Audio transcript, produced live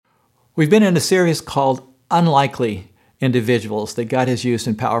We've been in a series called Unlikely Individuals that God has used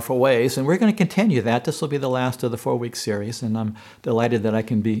in powerful ways, and we're going to continue that. This will be the last of the 4-week series, and I'm delighted that I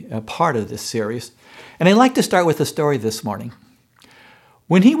can be a part of this series. And I'd like to start with a story this morning.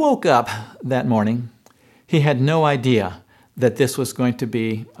 When he woke up that morning, he had no idea that this was going to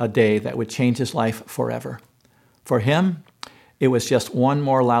be a day that would change his life forever. For him, it was just one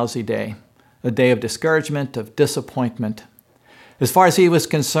more lousy day, a day of discouragement, of disappointment. As far as he was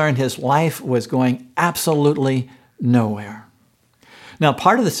concerned, his life was going absolutely nowhere. Now,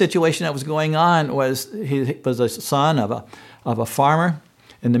 part of the situation that was going on was he was a son of a farmer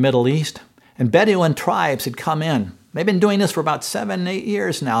in the Middle East, and Bedouin tribes had come in. They've been doing this for about 7-8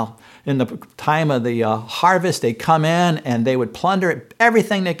 years now. In the time of the harvest, they'd come in and they would plunder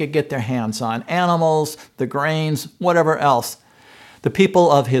everything they could get their hands on, animals, the grains, whatever else. The people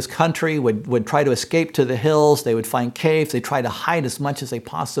of his country would try to escape to the hills. They would find caves. They tried to hide as much as they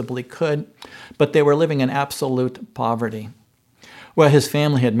possibly could, but they were living in absolute poverty. Well, his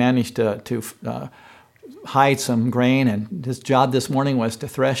family had managed to hide some grain, and his job this morning was to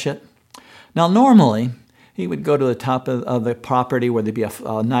thresh it. Now, normally, he would go to the top of the property where there'd be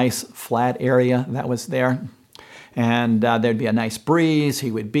a nice flat area that was there, and there'd be a nice breeze.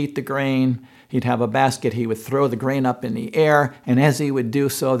 He would beat the grain. He'd have a basket. He would throw the grain up in the air, and as he would do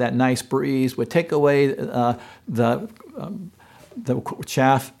so, that nice breeze would take away the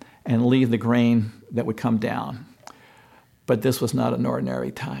chaff and leave the grain that would come down. But this was not an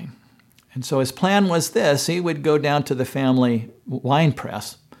ordinary time. And so his plan was this. He would go down to the family wine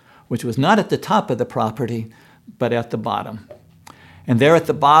press, which was not at the top of the property, but at the bottom. And there at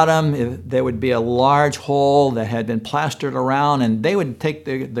the bottom, there would be a large hole that had been plastered around, and they would take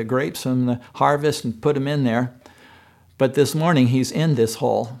the grapes from the harvest and put them in there. But this morning, he's in this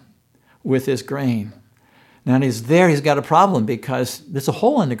hole with his grain. Now he's there, he's got a problem because there's a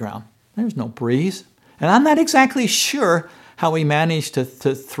hole in the ground. There's no breeze. And I'm not exactly sure how he managed to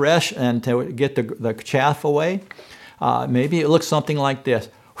thresh and to get the chaff away. Maybe it looks something like this.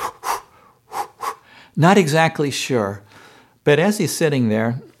 Not exactly sure. But as he's sitting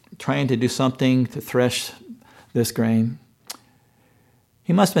there, trying to do something to thresh this grain,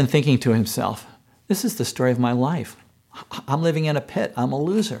 he must have been thinking to himself, this is the story of my life. I'm living in a pit. I'm a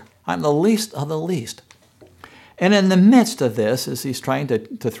loser. I'm the least of the least. And in the midst of this, as he's trying to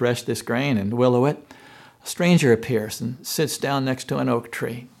thresh this grain and willow it, a stranger appears and sits down next to an oak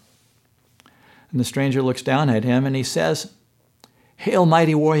tree. And the stranger looks down at him and he says, "Hail,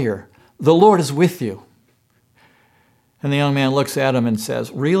 mighty warrior, the Lord is with you." And the young man looks at him and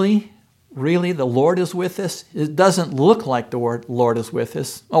says, Really? Really, the Lord is with us? It doesn't look like the word Lord is with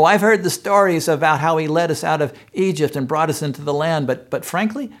us. Oh, I've heard the stories about how he led us out of Egypt and brought us into the land, but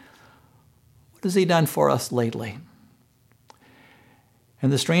frankly, what has he done for us lately?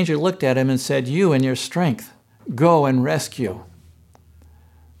 And the stranger looked at him and said, You and your strength, go and rescue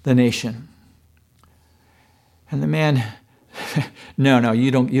the nation. And the man, No,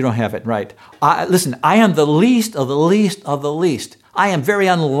 you don't have it right. Listen, I am the least of the least of the least. I am very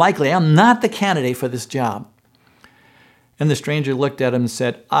unlikely. I am not the candidate for this job. And the stranger looked at him and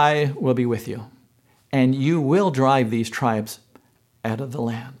said, I will be with you, and you will drive these tribes out of the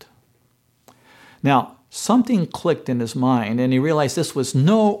land. Now, something clicked in his mind, and he realized this was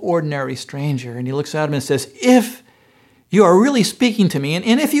no ordinary stranger. And he looks at him and says, If you are really speaking to me,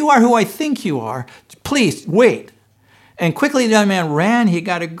 and if you are who I think you are, please wait. And quickly the young man ran. He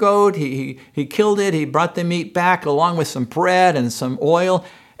got a goat. He killed it. He brought the meat back along with some bread and some oil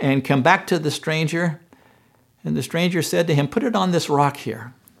and come back to the stranger. And the stranger said to him, Put it on this rock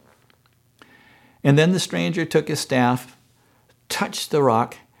here. And then the stranger took his staff, touched the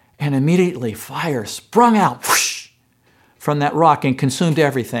rock, and immediately fire sprung out whoosh, from that rock and consumed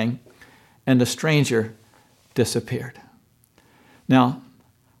everything. And the stranger disappeared. Now,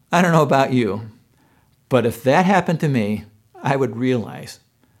 I don't know about you, but if that happened to me, I would realize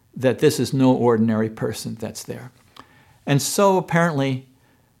that this is no ordinary person that's there. And so apparently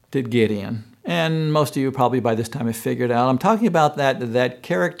did Gideon. And most of you probably by this time have figured out. I'm talking about that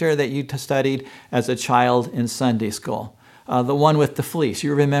character that you studied as a child in Sunday school, the one with the fleece.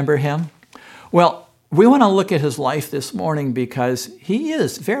 You remember him? Well, we want to look at his life this morning because he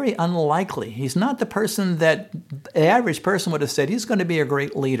is very unlikely. He's not the person that the average person would have said, he's going to be a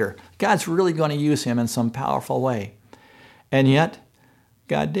great leader. God's really going to use him in some powerful way. And yet,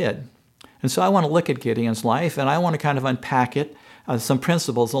 God did. And so I want to look at Gideon's life, and I want to kind of unpack it, some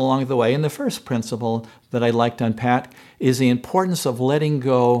principles along the way. And the first principle that I'd like to unpack is the importance of letting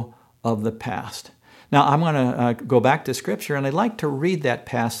go of the past. Now, I'm going to go back to Scripture, and I'd like to read that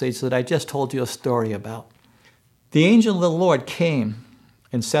passage that I just told you a story about. The angel of the Lord came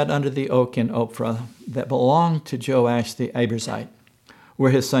and sat under the oak in Ophrah that belonged to Joash the Abiezrite,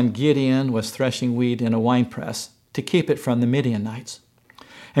 where his son Gideon was threshing wheat in a winepress to keep it from the Midianites.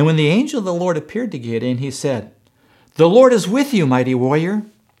 And when the angel of the Lord appeared to Gideon, he said, "The Lord is with you, mighty warrior."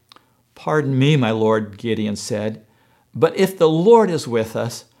 "Pardon me, my lord," Gideon said, "but if the Lord is with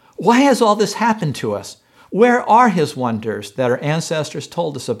us, why has all this happened to us? Where are his wonders that our ancestors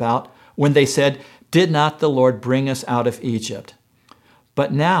told us about when they said, 'Did not the Lord bring us out of Egypt?'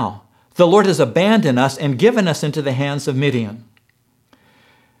 But now the Lord has abandoned us and given us into the hands of Midian."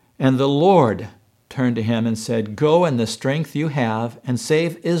 And the Lord turned to him and said, "Go in the strength you have and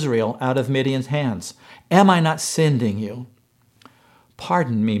save Israel out of Midian's hands. Am I not sending you?"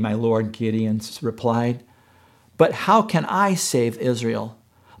 "Pardon me, my lord," Gideon replied, "but how can I save Israel?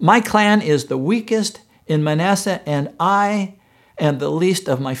 My clan is the weakest in Manasseh, and I am the least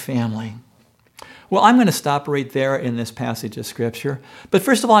of my family." Well, I'm going to stop right there in this passage of Scripture. But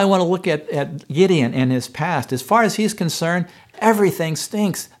first of all, I want to look at Gideon and his past. As far as he's concerned, everything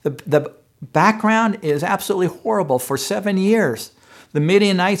stinks. The background is absolutely horrible. For 7 years, the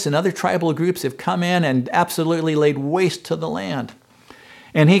Midianites and other tribal groups have come in and absolutely laid waste to the land.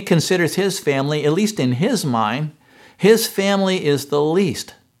 And he considers his family, at least in his mind, his family is the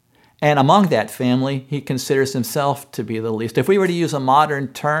least. And among that family, he considers himself to be the least. If we were to use a modern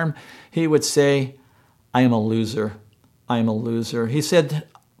term, he would say, "I am a loser. I am a loser." He said,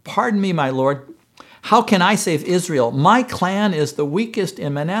 "Pardon me, my Lord. How can I save Israel? My clan is the weakest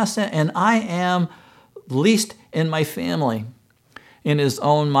in Manasseh, and I am least in my family." In his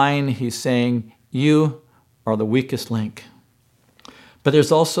own mind, he's saying, "You are the weakest link." But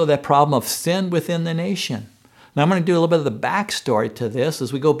there's also that problem of sin within the nation. Now I'm going to do a little bit of the backstory to this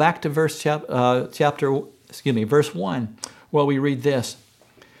as we go back to verse 1, where we read this.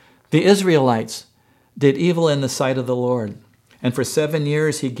 "The Israelites did evil in the sight of the Lord, and for 7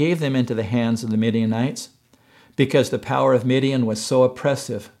 years he gave them into the hands of the Midianites, because the power of Midian was so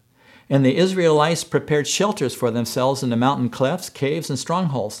oppressive. And the Israelites prepared shelters for themselves in the mountain clefts, caves, and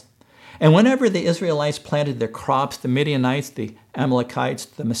strongholds. And whenever the Israelites planted their crops, the Midianites, the Amalekites,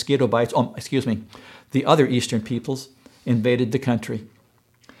 the the other eastern peoples invaded the country.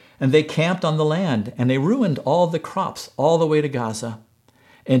 And they camped on the land, and they ruined all the crops all the way to Gaza,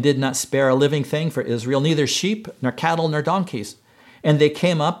 and did not spare a living thing for Israel, neither sheep, nor cattle, nor donkeys. And they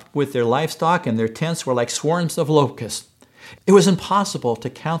came up with their livestock, and their tents were like swarms of locusts. It was impossible to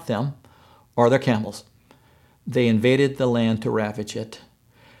count them or their camels. They invaded the land to ravage it.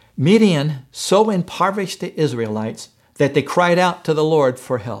 Midian so impoverished the Israelites that they cried out to the Lord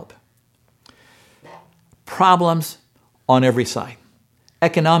for help." Problems on every side.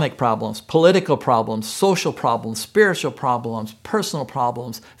 Economic problems, political problems, social problems, spiritual problems, personal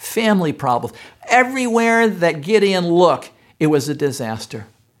problems, family problems. Everywhere that Gideon looked, it was a disaster.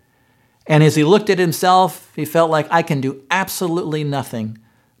 And as he looked at himself, he felt like, I can do absolutely nothing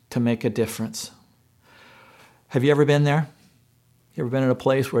to make a difference. Have you ever been there? You ever been in a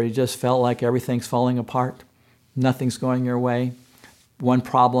place where you just felt like everything's falling apart? Nothing's going your way? One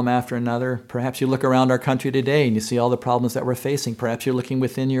problem after another. Perhaps you look around our country today and you see all the problems that we're facing. Perhaps you're looking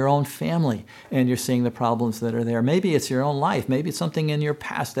within your own family and you're seeing the problems that are there. Maybe it's your own life. Maybe it's something in your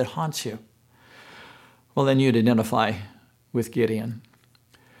past that haunts you. Well, then you'd identify with Gideon.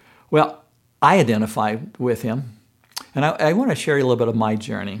 Well, I identify with him. And I want to share you a little bit of my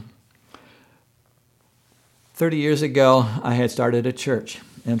journey. 30 years ago, I had started a church.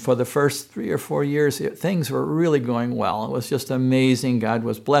 And for the first 3 or 4 years, things were really going well. It was just amazing. God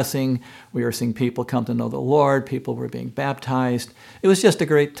was blessing. We were seeing people come to know the Lord. People were being baptized. It was just a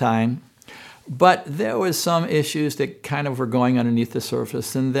great time. But there was some issues that kind of were going underneath the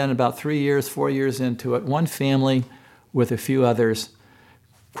surface. And then about 3 years, 4 years into it, one family with a few others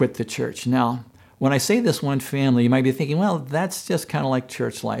quit the church. Now, when I say this one family, you might be thinking, well, that's just kind of like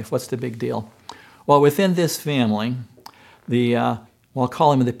church life. What's the big deal? Well, within this family, I'll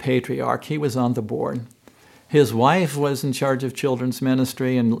call him the patriarch. He was on the board. His wife was in charge of children's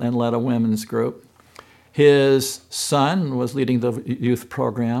ministry and led a women's group. His son was leading the youth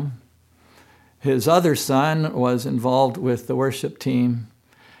program. His other son was involved with the worship team.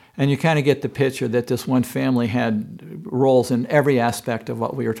 And you kind of get the picture that this one family had roles in every aspect of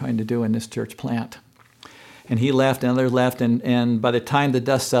what we were trying to do in this church plant. And he left, and others left, and by the time the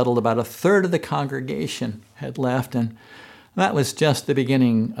dust settled, about a third of the congregation had left, and that was just the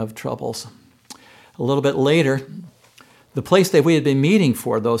beginning of troubles. A little bit later, the place that we had been meeting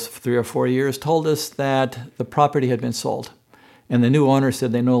for those 3 or 4 years told us that the property had been sold, and the new owner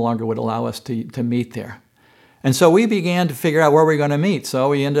said they no longer would allow us to meet there. And so we began to figure out where we were going to meet. So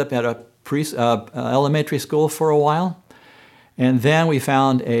we ended up at a elementary school for a while, And then we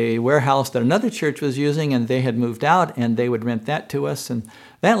found a warehouse that another church was using, and they had moved out, and they would rent that to us. And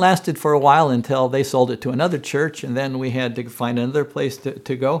that lasted for a while until they sold it to another church, and then we had to find another place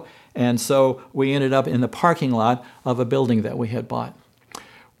to go. And so we ended up in the parking lot of a building that we had bought.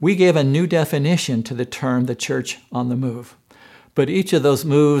 We gave a new definition to the term the church on the move. But each of those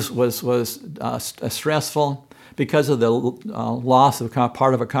moves was stressful because of the loss of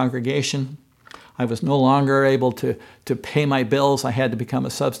part of a congregation. I was no longer able to pay my bills. I had to become a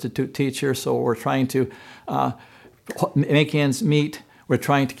substitute teacher, so we're trying to make ends meet. We're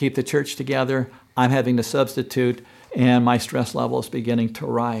trying to keep the church together. I'm having to substitute, and my stress level is beginning to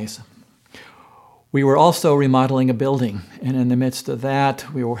rise. We were also remodeling a building, and in the midst of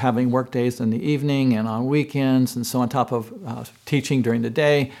that, we were having work days in the evening and on weekends, and so on top of teaching during the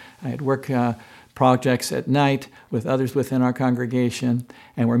day, I had work projects at night with others within our congregation,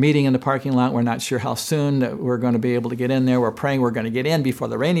 and we're meeting in the parking lot. We're not sure how soon that we're going to be able to get in there. We're praying we're going to get in before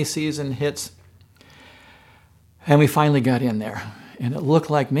the rainy season hits. And we finally got in there, and it looked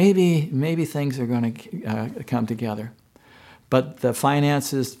like maybe things are going to come together. But the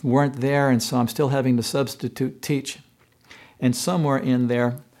finances weren't there, and so I'm still having to substitute teach. And somewhere in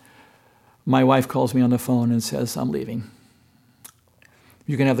there, my wife calls me on the phone and says, I'm leaving.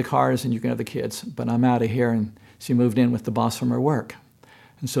 You can have the cars and you can have the kids, but I'm out of here. And she moved in with the boss from her work.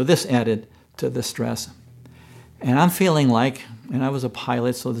 And so this added to the stress. And I'm feeling like, and I was a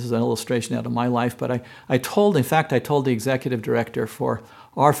pilot, so this is an illustration out of my life, but I told the executive director for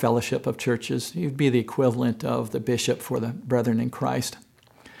our fellowship of churches, he'd be the equivalent of the bishop for the Brethren in Christ.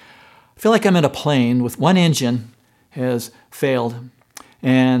 I feel like I'm in a plane with one engine has failed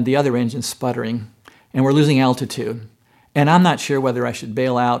and the other engine's sputtering, and we're losing altitude. And I'm not sure whether I should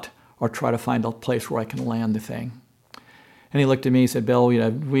bail out or try to find a place where I can land the thing. And he looked at me and said, Bill,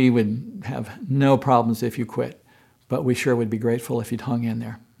 we would have no problems if you quit, but we sure would be grateful if you'd hung in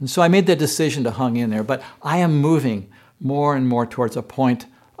there. And so I made the decision to hang in there, but I am moving more and more towards a point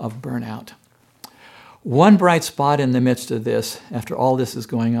of burnout. One bright spot in the midst of this, after all this is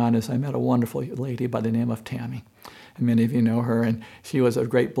going on, is I met a wonderful lady by the name of Tammy. And many of you know her, and she was a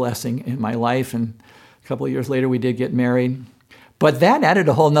great blessing in my life. And a couple of years later, we did get married. But that added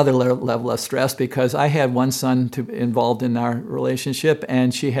a whole other level of stress because I had one son involved in our relationship,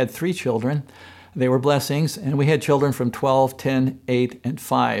 and she had 3 children. They were blessings, and we had children from 12, 10, 8, and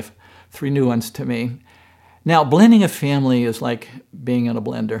 5, 3 new ones to me. Now, blending a family is like being in a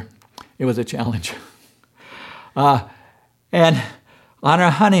blender. It was a challenge. And on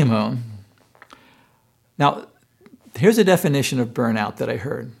our honeymoon, now, here's a definition of burnout that I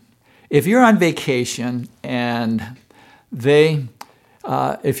heard. If you're on vacation and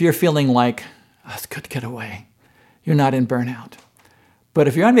if you're feeling like, it's good to get away, you're not in burnout. But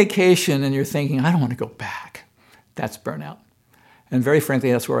if you're on vacation and you're thinking, I don't want to go back, that's burnout. And very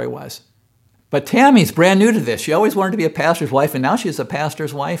frankly, that's where I was. But Tammy's brand new to this. She always wanted to be a pastor's wife, and now she's a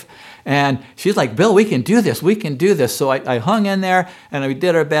pastor's wife. And she's like, Bill, we can do this. We can do this. So I hung in there, and we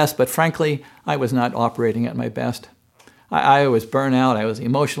did our best. But frankly, I was not operating at my best. I was burnt out. I was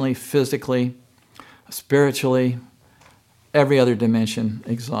emotionally, physically, spiritually, every other dimension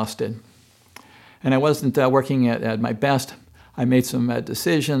exhausted. And I wasn't working at my best. I made some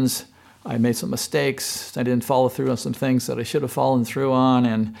decisions. I made some mistakes. I didn't follow through on some things that I should have fallen through on.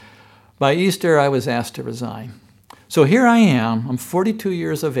 And by Easter, I was asked to resign. So here I am. I'm 42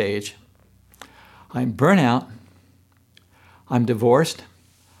 years of age. I'm burnt out. I'm divorced.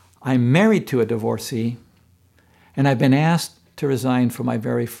 I'm married to a divorcee. And I've been asked to resign from my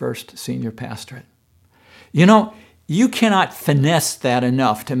very first senior pastorate. You know, you cannot finesse that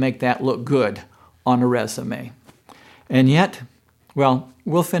enough to make that look good on a resume. And yet, well,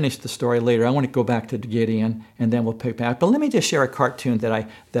 we'll finish the story later. I want to go back to Gideon, and then we'll pick back. But let me just share a cartoon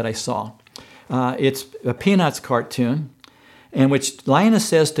that I saw. It's a Peanuts cartoon in which Linus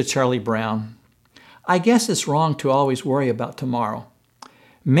says to Charlie Brown, I guess it's wrong to always worry about tomorrow.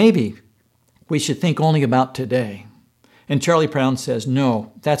 Maybe we should think only about today. And Charlie Brown says,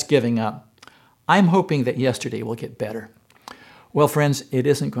 no, that's giving up. I'm hoping that yesterday will get better. Well, friends, it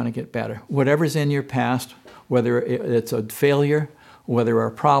isn't going to get better. Whatever's in your past, whether it's a failure, whether there are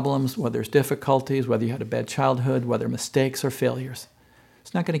problems, whether there's difficulties, whether you had a bad childhood, whether mistakes or failures,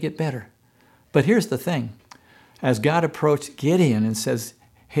 it's not going to get better. But here's the thing. As God approached Gideon and says,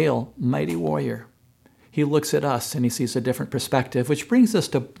 Hail, mighty warrior, he looks at us and he sees a different perspective, which brings us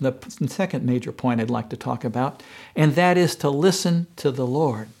to the second major point I'd like to talk about, and that is to listen to the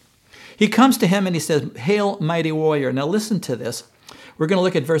Lord. He comes to him and he says, Hail, mighty warrior. Now listen to this. We're going to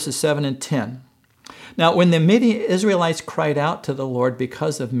look at verses 7 and 10. Now, when the Israelites cried out to the Lord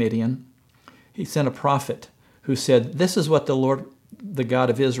because of Midian, he sent a prophet who said, "This is what the Lord, the God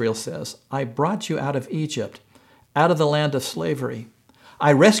of Israel says. I brought you out of Egypt, out of the land of slavery.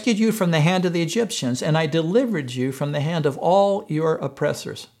 I rescued you from the hand of the Egyptians, and I delivered you from the hand of all your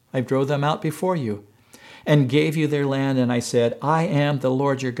oppressors. I drove them out before you and gave you their land, and I said, I am the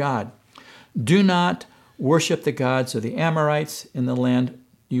Lord your God. Do not worship the gods of the Amorites in the land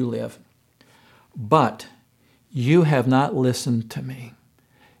you live. But you have not listened to me."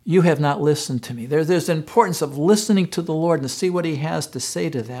 You have not listened to me. There's the importance of listening to the Lord and to see what he has to say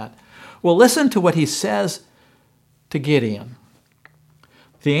to that. Well, listen to what he says to Gideon.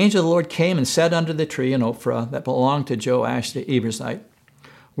 The angel of the Lord came and sat under the tree in Ophrah that belonged to Joash the Ebusite,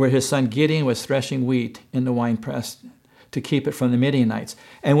 where his son Gideon was threshing wheat in the winepress to keep it from the Midianites.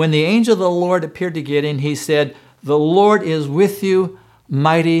 And when the angel of the Lord appeared to Gideon, he said, "The Lord is with you,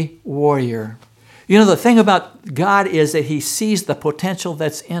 mighty warrior." You know, the thing about God is that he sees the potential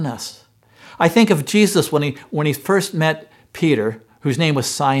that's in us. I think of Jesus when he first met Peter, whose name was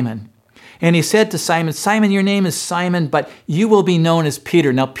Simon. And he said to Simon, "Simon, your name is Simon, but you will be known as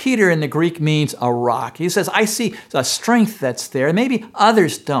Peter." Now, Peter in the Greek means a rock. He says, I see a strength that's there. Maybe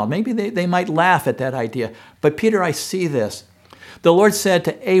others don't. Maybe they might laugh at that idea. But Peter, I see this. The Lord said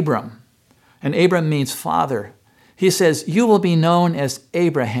to Abram, and Abram means father. He says, "You will be known as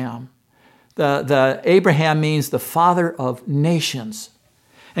Abraham." The Abraham means the father of nations.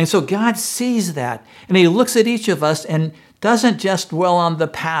 And so God sees that. And he looks at each of us and doesn't just dwell on the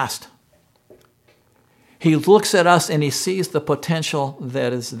past. He looks at us and he sees the potential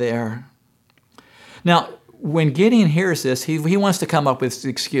that is there. Now, when Gideon hears this, he wants to come up with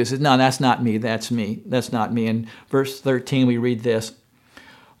excuses. No, that's not me. That's me. That's not me. In verse 13, we read this.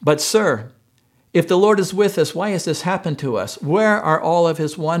 "But sir, if the Lord is with us, why has this happened to us? Where are all of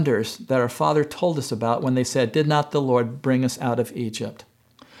his wonders that our father told us about when they said, 'Did not the Lord bring us out of Egypt?'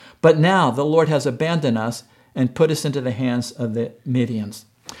 But now the Lord has abandoned us and put us into the hands of the Midians."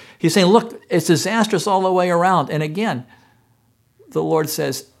 He's saying, look, it's disastrous all the way around. And again, the Lord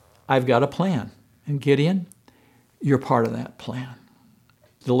says, I've got a plan. And Gideon, you're part of that plan.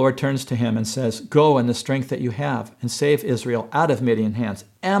 The Lord turns to him and says, "Go in the strength that you have and save Israel out of Midian hands.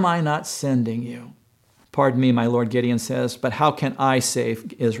 Am I not sending you?" "Pardon me, my Lord," Gideon says, "but how can I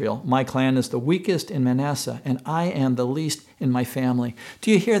save Israel? My clan is the weakest in Manasseh, and I am the least in my family." Do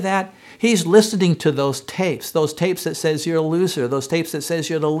you hear that? He's listening to those tapes that says you're a loser, those tapes that says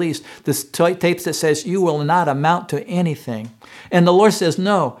you're the least, the tapes that says you will not amount to anything. And the Lord says,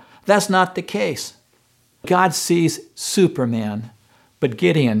 no, that's not the case. God sees Superman, but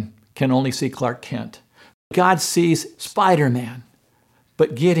Gideon can only see Clark Kent. God sees Spider-Man,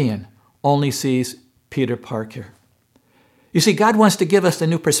 but Gideon only sees Peter Parker. You see, God wants to give us a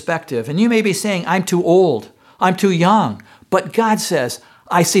new perspective. And you may be saying, I'm too old, I'm too young. But God says,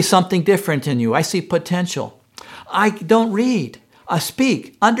 I see something different in you. I see potential. I don't read, I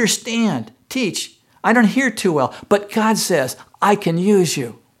speak, understand, teach. I don't hear too well. But God says, I can use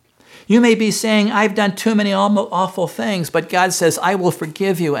you. You may be saying, I've done too many awful things, but God says, I will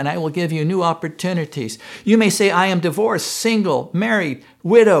forgive you and I will give you new opportunities. You may say, I am divorced, single, married,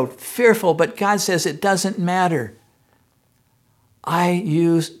 widowed, fearful, but God says it doesn't matter. I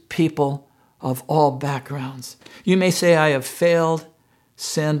use people of all backgrounds. You may say, I have failed,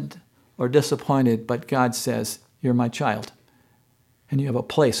 sinned, or disappointed, but God says, you're my child and you have a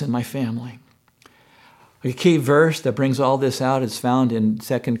place in my family. A key verse that brings all this out is found in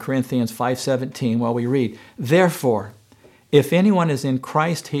 2 Corinthians 5:17, where we read, "Therefore, if anyone is in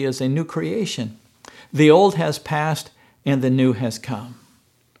Christ, he is a new creation. The old has passed and the new has come."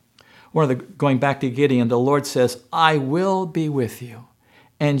 Going back to Gideon, the Lord says, I will be with you,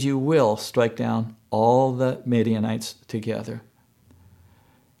 and you will strike down all the Midianites together.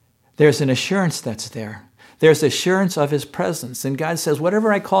 There's an assurance that's there. There's assurance of his presence. And God says,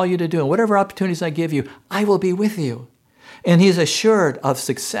 whatever I call you to do and whatever opportunities I give you, I will be with you. And he's assured of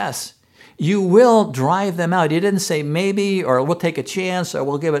success. You will drive them out. He didn't say maybe, or we'll take a chance, or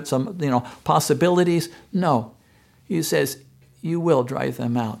we'll give it some, possibilities. No. He says, you will drive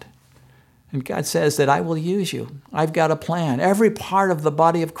them out. And God says that I will use you. I've got a plan. Every part of the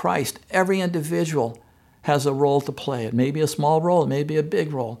body of Christ, every individual has a role to play. It may be a small role, it may be a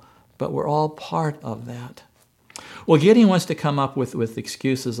big role, but we're all part of that. Well, Gideon wants to come up with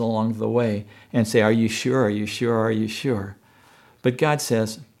excuses along the way and say, are you sure? Are you sure? Are you sure? But God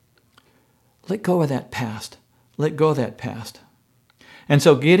says, let go of that past. Let go of that past. And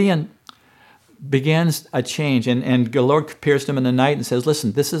so Gideon begins a change, and the Lord appears to him in the night and says,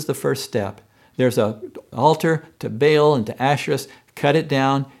 listen, this is the first step. There's an altar to Baal and to Asherah. Cut it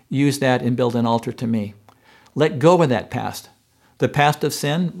down, use that, and build an altar to me. Let go of that past. The past of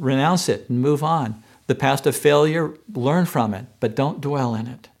sin, renounce it and move on. the past of failure, learn from it, but don't dwell in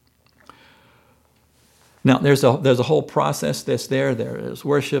it. Now, there's a whole process that's there. There's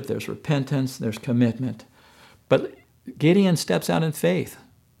worship, there's repentance, there's commitment. But Gideon steps out in faith.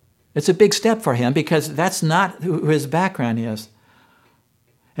 It's a big step for him because that's not who his background is.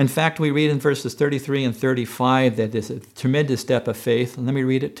 In fact, we read in verses 33 and 35 that it's a tremendous step of faith. Let me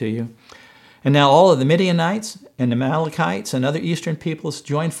read it to you. And now all of the Midianites and the Amalekites and other eastern peoples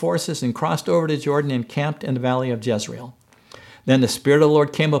joined forces and crossed over to Jordan and camped in the valley of Jezreel. Then the Spirit of the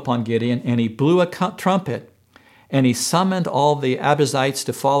Lord came upon Gideon, and he blew a trumpet, and he summoned all the Abiezrites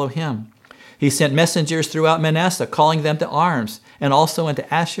to follow him. He sent messengers throughout Manasseh, calling them to arms, and also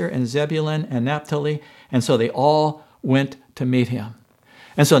into Asher and Zebulun and Naphtali, and so they all went to meet him.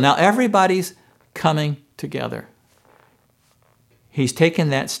 And so now everybody's coming together. He's taken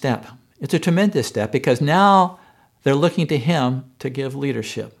that step. It's a tremendous step because now they're looking to him to give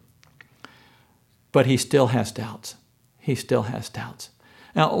leadership. But he still has doubts. He still has doubts.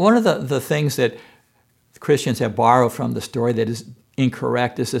 Now, one of the things that Christians have borrowed from the story that is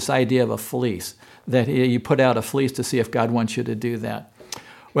incorrect is this idea of a fleece, that you put out a fleece to see if God wants you to do that.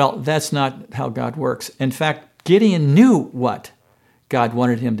 Well, that's not how God works. In fact, Gideon knew what God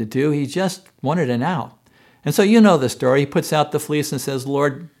wanted him to do. He just wanted an out. And so you know the story. He puts out the fleece and says,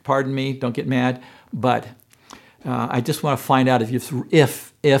 Lord, pardon me, don't get mad, but I just want to find out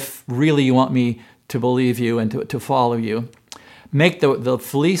if really you want me to believe you and to follow you. Make the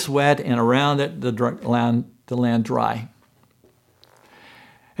fleece wet and around it the land dry.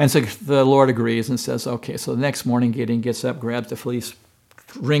 And so the Lord agrees and says, okay. So the next morning, Gideon gets up, grabs the fleece,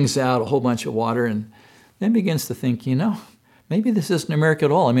 wrings out a whole bunch of water, and then begins to think, maybe this isn't a miracle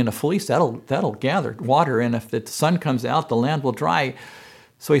at all. I mean, a fleece, that'll gather water, and if the sun comes out, the land will dry.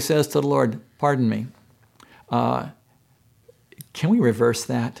 So he says to the Lord, pardon me, can we reverse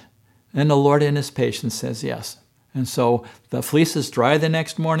that? And the Lord in his patience says yes. And so the fleece is dry the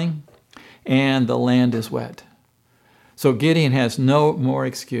next morning, and the land is wet. So Gideon has no more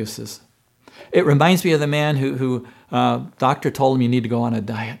excuses. It reminds me of the man who doctor told him you need to go on a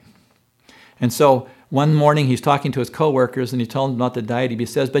diet. And so one morning he's talking to his coworkers, and he told them about the diet. He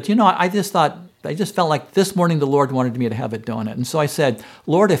says, but I just felt like this morning the Lord wanted me to have a donut. And so I said,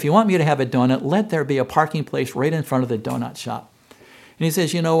 Lord, if you want me to have a donut, let there be a parking place right in front of the donut shop. And he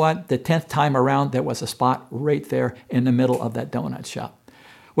says, you know what? The 10th time around, there was a spot right there in the middle of that donut shop.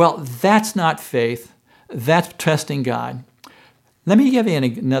 Well, that's not faith. That's trusting God. Let me give you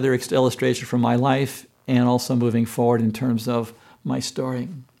another illustration from my life and also moving forward in terms of my story.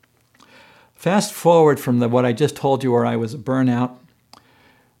 Fast forward from what I just told you where I was burnout,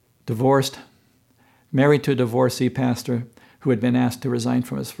 divorced, married to a divorcee pastor who had been asked to resign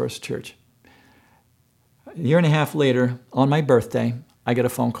from his first church. A year and a half later, on my birthday, I get a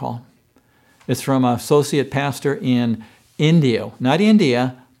phone call. It's from an associate pastor in Indio, not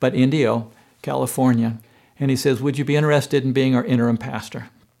India, but Indio, California. And he says, would you be interested in being our interim pastor?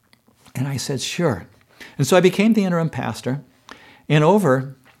 And I said, sure. And so I became the interim pastor. And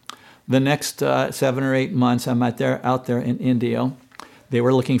over the next 7 or 8 months, I'm out there in Indio. They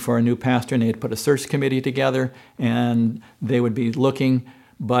were looking for a new pastor, and they had put a search committee together, and they would be looking,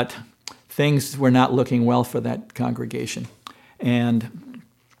 but things were not looking well for that congregation. And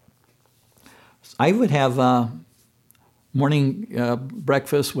I would have morning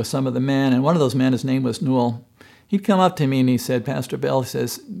breakfast with some of the men, and one of those men, his name was Newell. He'd come up to me and he said, Pastor Bill, he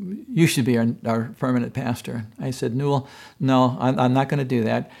says, you should be our permanent pastor. I said, Newell, no, I'm not going to do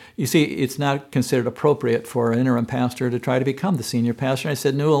that. You see, it's not considered appropriate for an interim pastor to try to become the senior pastor. I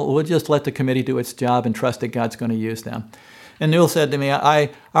said, Newell, we'll just let the committee do its job and trust that God's going to use them. And Newell said to me,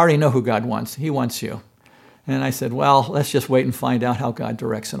 I already know who God wants. He wants you. And I said, well, let's just wait and find out how God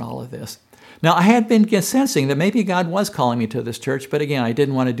directs in all of this. Now, I had been sensing that maybe God was calling me to this church, but again, I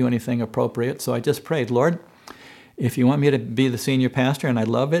didn't want to do anything appropriate, so I just prayed, Lord, if you want me to be the senior pastor, and I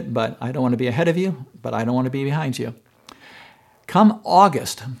love it, but I don't want to be ahead of you, but I don't want to be behind you. Come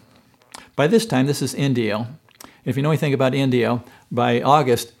August, by this time, this is Indio. If you know anything about Indio, by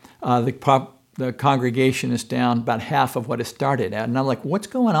August, the congregation is down about half of what it started at. And I'm like, what's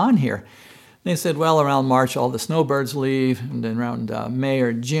going on here? They said, well, around March, all the snowbirds leave, and then around May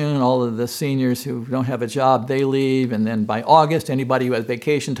or June, all of the seniors who don't have a job, they leave, and then by August, anybody who has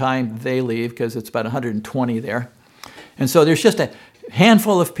vacation time, they leave, because it's about 120 there. And so there's just a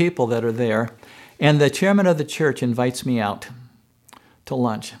handful of people that are there, and the chairman of the church invites me out to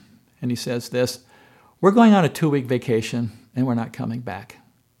lunch, and he says this, we're going on a 2-week vacation, and we're not coming back.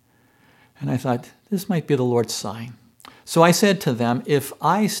 And I thought, this might be the Lord's sign. So I said to them, if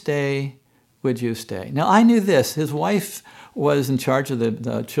I stay, would you stay? Now, I knew this. His wife was in charge of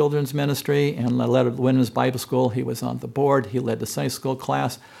the children's ministry and led a women's Bible school. He was on the board. He led the Sunday school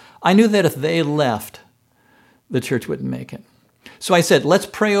class. I knew that if they left, the church wouldn't make it. So I said, let's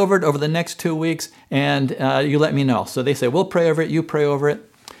pray over it over the next 2 weeks, and you let me know. So they said, we'll pray over it, you pray over it.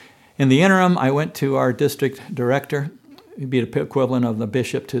 In the interim, I went to our district director. He'd be the equivalent of the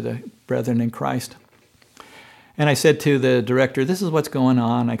bishop to the brethren in Christ. And I said to the director, this is what's going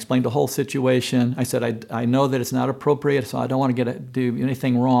on. I explained the whole situation. I said, I know that it's not appropriate, so I don't want to do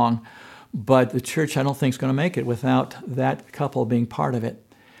anything wrong, but the church I don't think is going to make it without that couple being part of it.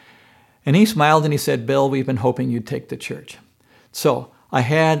 And he smiled and he said, Bill, we've been hoping you'd take the church. So I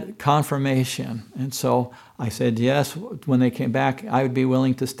had confirmation. And so I said, yes, when they came back, I would be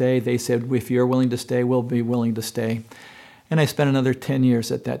willing to stay. They said, if you're willing to stay, we'll be willing to stay. And I spent another 10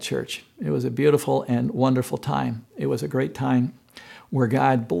 years at that church. It was a beautiful and wonderful time. It was a great time where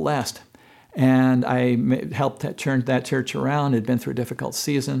God blessed. And I helped turn that church around. It had been through a difficult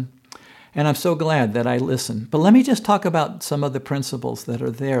season. And I'm so glad that I listened. But let me just talk about some of the principles that are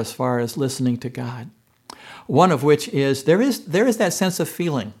there as far as listening to God. One of which is there is that sense of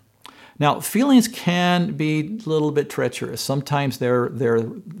feeling. Now, feelings can be a little bit treacherous. Sometimes they're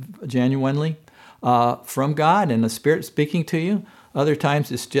genuinely from God and the Spirit speaking to you. Other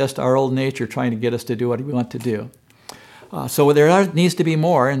times it's just our old nature trying to get us to do what we want to do. So there needs to be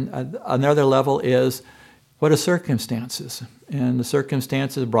more. And another level is, what are circumstances? And the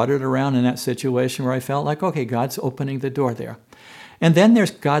circumstances brought it around in that situation where I felt like, okay, God's opening the door there. And then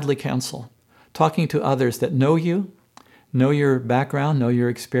there's godly counsel, talking to others that know you, know your background, know your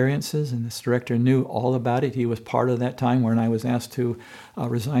experiences. And this director knew all about it. He was part of that time when I was asked to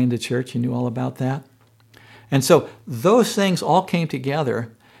resign the church. He knew all about that. And so those things all came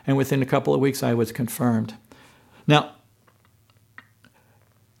together, and within a couple of weeks I was confirmed. Now,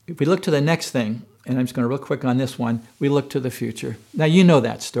 if we look to the next thing, and I'm just going to real quick on this one, we look to the future. Now, you know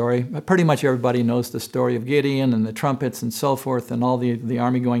that story. Pretty much everybody knows the story of Gideon and the trumpets and so forth, and all the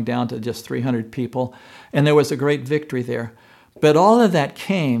army going down to just 300 people. And there was a great victory there. But all of that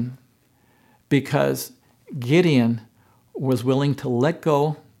came because Gideon was willing to let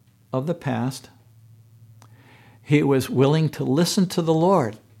go of the past. He was willing to listen to the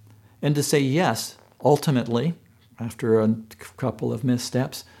Lord and to say yes, ultimately, after a couple of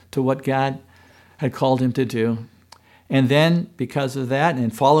missteps, to what God had called him to do. And then, because of that,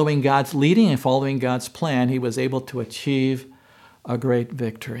 and following God's leading and following God's plan, he was able to achieve a great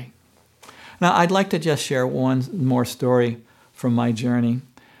victory. Now, I'd like to just share one more story from my journey.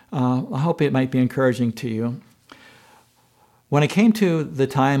 I hope it might be encouraging to you. When I came to the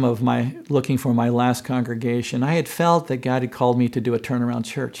time of my looking for my last congregation, I had felt that God had called me to do a turnaround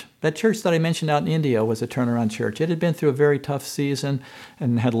church. That church that I mentioned out in India was a turnaround church. It had been through a very tough season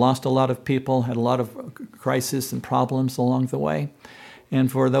and had lost a lot of people, had a lot of crises and problems along the way.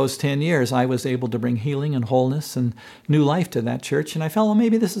 And for those 10 years, I was able to bring healing and wholeness and new life to that church. And I felt, well,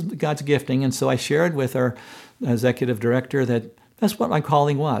 maybe this is God's gifting. And so I shared with our executive director that that's what my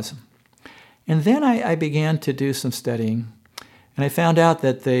calling was. And then I began to do some studying. And I found out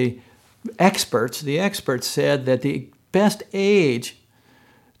that the experts said that the best age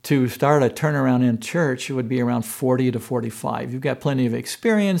to start a turnaround in church would be around 40 to 45. You've got plenty of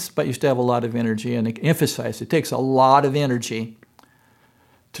experience, but you still have a lot of energy. And emphasize, it takes a lot of energy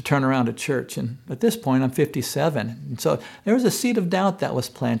to turn around a church. And at this point, I'm 57. And so there was a seed of doubt that was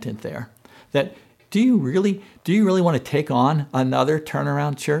planted there. That, do you really want to take on another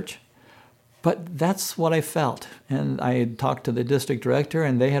turnaround church? But that's what I felt. And I had talked to the district director,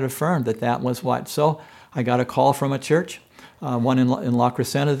 and they had affirmed that that was what. So I got a call from a church, one in La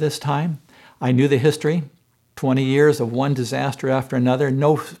Crescenta this time. I knew the history, 20 years of one disaster after another.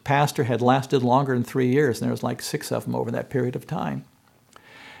 No pastor had lasted longer than 3 years, and there was like 6 of them over that period of time.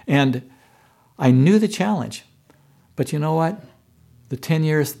 And I knew the challenge. But you know what? The 10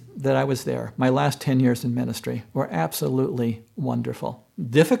 years that I was there, my last 10 years in ministry, were absolutely wonderful.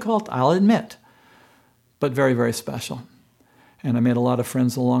 Difficult, I'll admit, but very, very special. And I made a lot of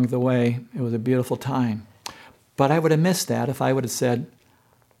friends along the way. It was a beautiful time. But I would have missed that if I would have said,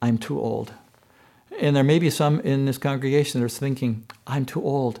 I'm too old. And there may be some in this congregation that are thinking, I'm too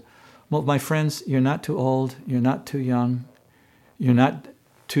old. Well, my friends, you're not too old. You're not too young. You're not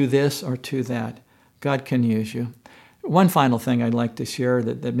to this or to that. God can use you. One final thing I'd like to share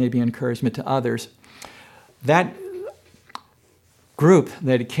that may be encouragement to others. That group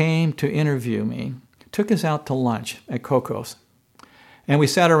that came to interview me took us out to lunch at Coco's. And we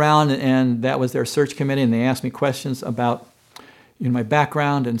sat around, and that was their search committee, and they asked me questions about my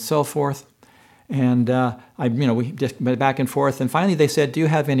background and so forth. And we just went back and forth. And finally they said, do you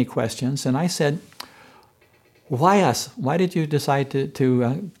have any questions? And I said, Why us? Why did you decide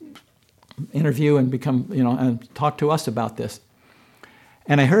to interview and and talk to us about this?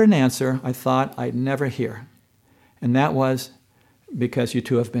 And I heard an answer I thought I'd never hear. And that was, because you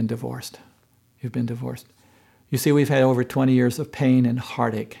two have been divorced. You've been divorced. You see, we've had over 20 years of pain and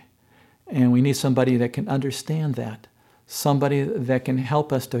heartache. And we need somebody that can understand that. Somebody that can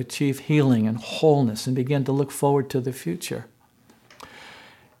help us to achieve healing and wholeness and begin to look forward to the future.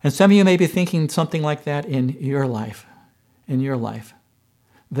 And some of you may be thinking something like that in your life.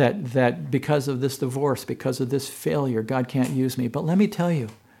 That because of this divorce, because of this failure, God can't use me. But let me tell you,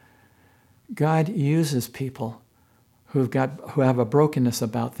 God uses people who have a brokenness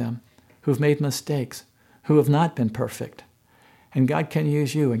about them, who've made mistakes, who have not been perfect. And God can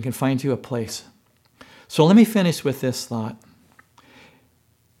use you and can find you a place. So let me finish with this thought.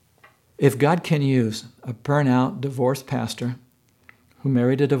 If God can use a burnout, divorced pastor who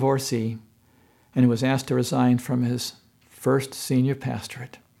married a divorcee and who was asked to resign from his first senior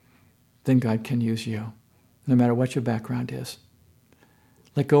pastorate, then God can use you, no matter what your background is.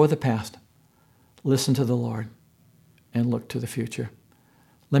 Let go of the past, listen to the Lord, and look to the future.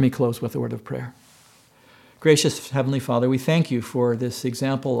 Let me close with a word of prayer. Gracious Heavenly Father, we thank you for this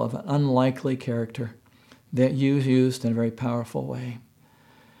example of an unlikely character that you used in a very powerful way.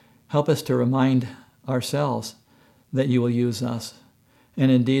 Help us to remind ourselves that you will use us. And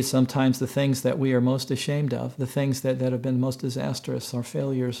indeed, sometimes the things that we are most ashamed of, the things that have been most disastrous, our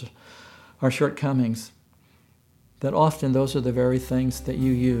failures, our shortcomings, that often those are the very things that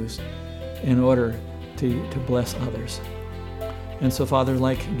you use in order to bless others. And so, Father,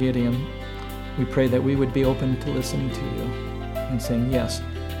 like Gideon, we pray that we would be open to listening to you and saying yes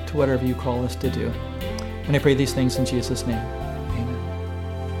to whatever you call us to do. And I pray these things in Jesus' name.